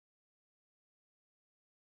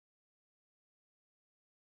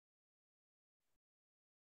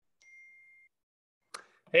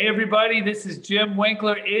Hey, everybody, this is Jim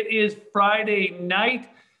Winkler. It is Friday night.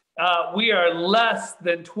 We are less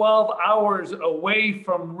than 12 hours away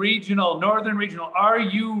from regional, Northern Regional. Are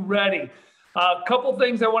you ready? A couple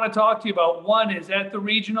things I want to talk to you about. One is at the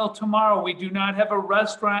regional tomorrow, we do not have a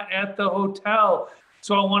restaurant at the hotel.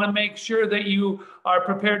 So I want to make sure that you are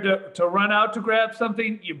prepared to run out to grab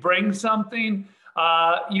something, you bring something.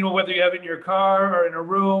 Whether you have it in your car or in a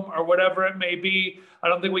room or whatever it may be. I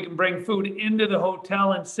don't think we can bring food into the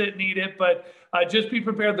hotel and sit and eat it, but just be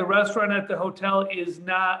prepared. The restaurant at the hotel is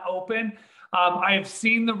not open. I have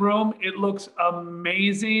seen the room. It looks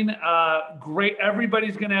amazing. Great.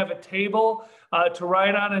 Everybody's going to have a table to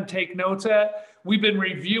write on and take notes at. We've been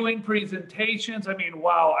reviewing presentations. I mean,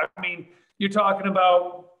 wow. I mean, you're talking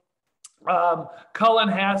about Cullen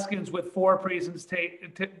Haskins with 4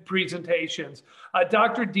 presentations.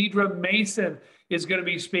 Dr. Deidre Mason is going to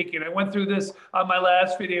be speaking. I went through this on my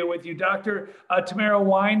last video with you. Dr. Tamara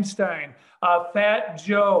Weinstein, Fat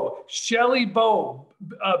Joe, Shelly Bowe,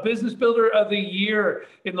 Business Builder of the Year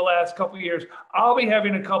in the last couple of years. I'll be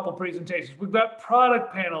having a couple presentations. We've got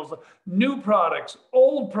product panels, new products,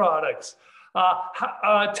 old products,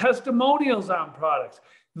 testimonials on products.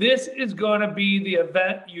 This is going to be the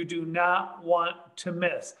event you do not want to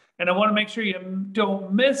miss. And I want to make sure you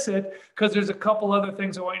don't miss it because there's a couple other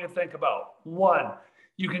things I want you to think about. One,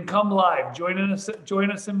 you can come live. Join us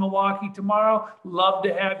in Milwaukee tomorrow. Love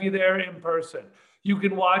to have you there in person. You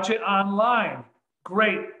can watch it online.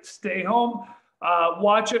 Great. Stay home.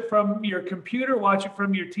 Watch it from your computer. Watch it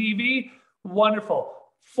from your TV. Wonderful.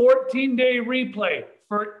 14-day replay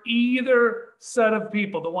for either set of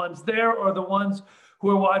people, the ones there or the ones who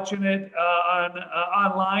are watching it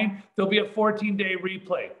online. There'll be a 14-day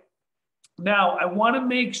replay. Now, I want to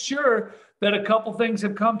make sure that a couple things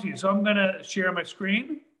have come to you. So I'm going to share my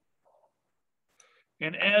screen.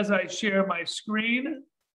 And as I share my screen,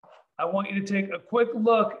 I want you to take a quick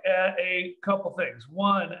look at a couple things.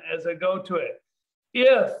 One, as I go to it,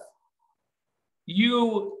 if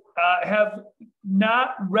you have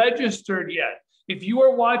not registered yet, if you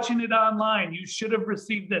are watching it online, you should have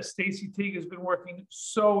received this. Stacy Teague has been working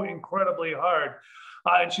so incredibly hard.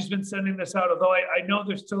 And she's been sending this out, although I know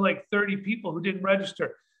there's still like 30 people who didn't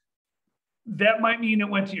register. That might mean it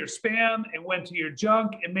went to your spam, it went to your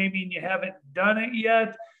junk. It may mean you haven't done it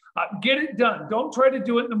yet. Get it done. Don't try to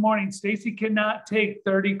do it in the morning. Stacy cannot take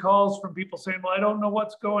 30 calls from people saying, well, I don't know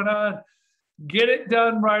what's going on. Get it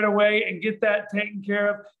done right away and get that taken care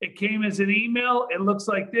of. It came as an email. It looks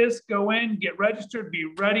like this. Go in, get registered, be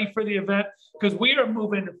ready for the event because we are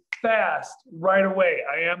moving fast right away.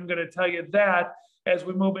 I am going to tell you that as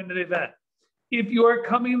we move into the event. If you are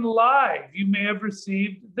coming live, you may have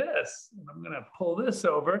received this. I'm going to pull this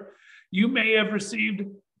over. You may have received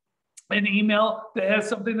an email that has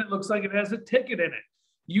something that looks like it has a ticket in it.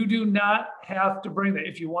 You do not have to bring that.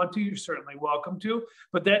 If you want to, you're certainly welcome to,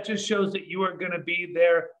 but that just shows that you are going to be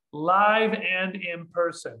there live and in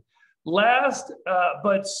person. Last,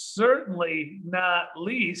 but certainly not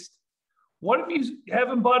least, what if you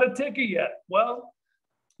haven't bought a ticket yet? Well,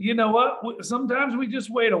 you know what? Sometimes we just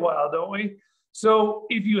wait a while, don't we? So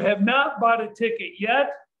if you have not bought a ticket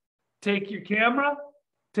yet, take your camera,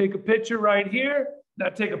 take a picture right here.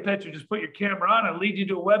 Not take a picture, just put your camera on. I'll lead you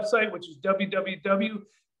to a website, which is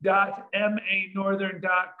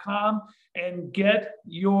www.manorthern.com and get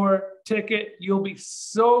your ticket. You'll be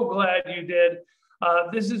so glad you did.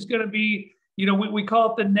 This is going to be, we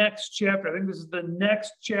call it the next chapter. I think this is the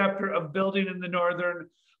next chapter of building in the Northern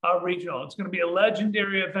Regional. It's going to be a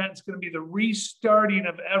legendary event. It's going to be the restarting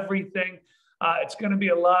of everything. It's going to be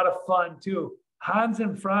a lot of fun too. Hans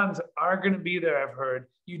and Franz are going to be there, I've heard.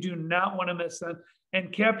 You do not want to miss them.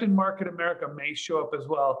 And Captain Market America may show up as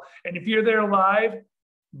well. And if you're there live,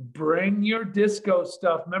 bring your disco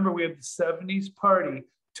stuff. Remember, we have the 70s party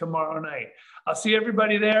tomorrow night. I'll see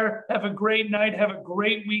everybody there. Have a great night. Have a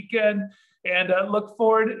great weekend. And look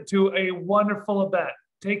forward to a wonderful event.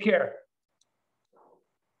 Take care.